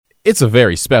It's a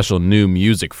very special New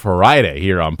Music Friday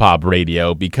here on Pop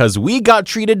Radio because we got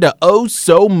treated to oh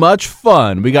so much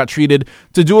fun. We got treated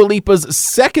to Dua Lipa's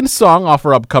second song off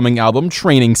her upcoming album,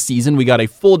 Training Season. We got a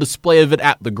full display of it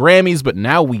at the Grammys, but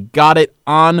now we got it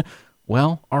on,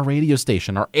 well, our radio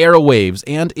station, our airwaves,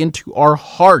 and into our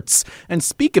hearts. And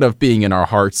speaking of being in our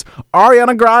hearts,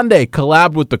 Ariana Grande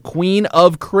collabed with the Queen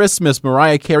of Christmas,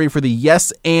 Mariah Carey, for the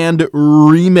Yes and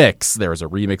remix. There's a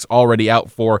remix already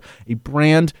out for a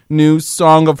brand new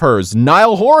song of hers.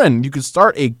 Niall Horan, You Could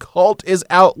Start a Cult, is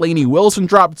out. Lainey Wilson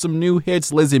dropped some new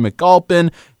hits. Lizzie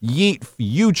McAlpin, Yeet,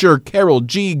 Future, Karol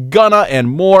G, Gunna, and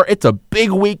more. It's a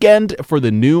big weekend for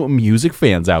the new music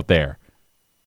fans out there.